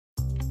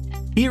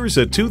Here's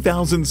a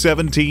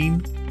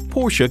 2017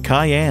 Porsche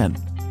Cayenne.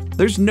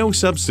 There's no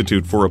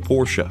substitute for a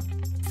Porsche.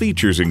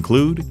 Features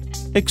include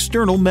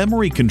external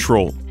memory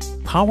control,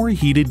 power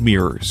heated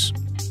mirrors,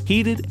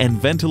 heated and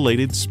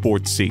ventilated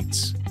sports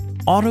seats,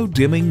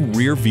 auto-dimming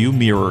rear view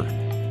mirror,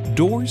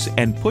 doors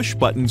and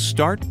push-button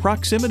start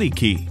proximity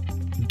key,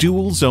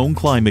 dual zone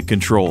climate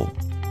control,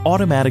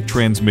 automatic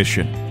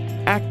transmission,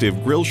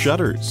 active grille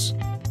shutters,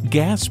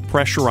 gas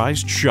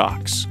pressurized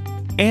shocks,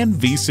 and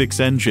V6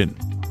 engine.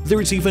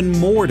 There's even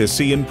more to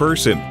see in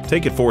person.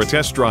 Take it for a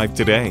test drive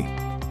today.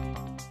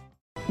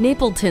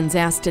 Napleton's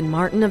Aston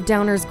Martin of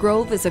Downers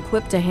Grove is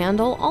equipped to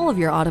handle all of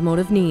your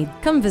automotive needs.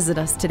 Come visit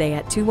us today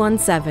at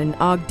 217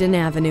 Ogden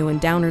Avenue in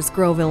Downers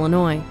Grove,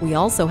 Illinois. We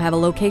also have a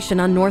location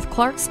on North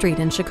Clark Street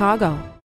in Chicago.